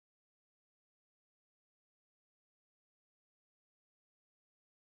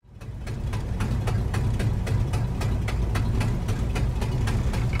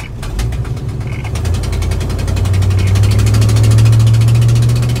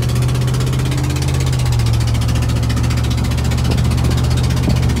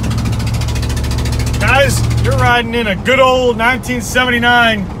riding in a good old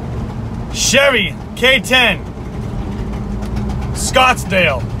 1979 Chevy K10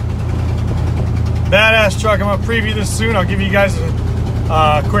 Scottsdale. Badass truck. I'm gonna preview this soon. I'll give you guys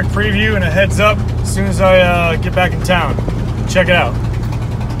a quick preview and a heads up as soon as I get back in town. Check it out.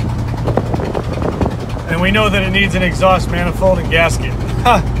 And we know that it needs an exhaust manifold and gasket.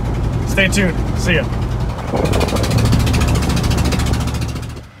 Stay tuned. See ya.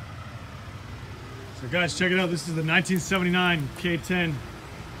 So guys, check it out. This is the 1979 K10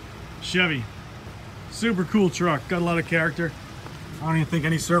 Chevy. Super cool truck. Got a lot of character. I don't even think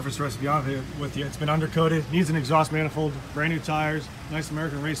any surface rust, to be honest with you. It's been undercoated. Needs an exhaust manifold. Brand new tires. Nice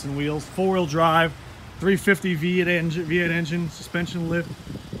American racing wheels. 4-wheel drive. 350 V8 engine. Suspension lift.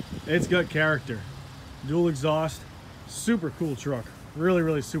 It's got character. Dual exhaust. Super cool truck. Really,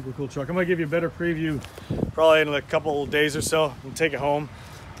 really super cool truck. I'm gonna give you a better preview probably in a couple days or so. And take it home.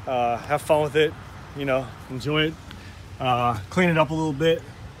 Have fun with it. You know, enjoy it. Clean it up a little bit.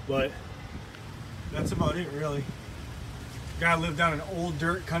 But that's about it, really. Guy lived down an old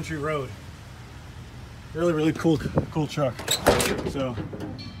dirt country road. Really, really cool truck. So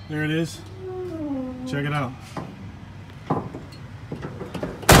there it is. Check it out.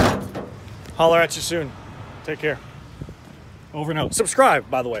 Holler at you soon. Take care. Over and out. Subscribe,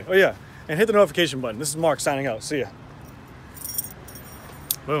 by the way. Oh yeah, and hit the notification button. This is Mark signing out. See ya.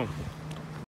 Boom.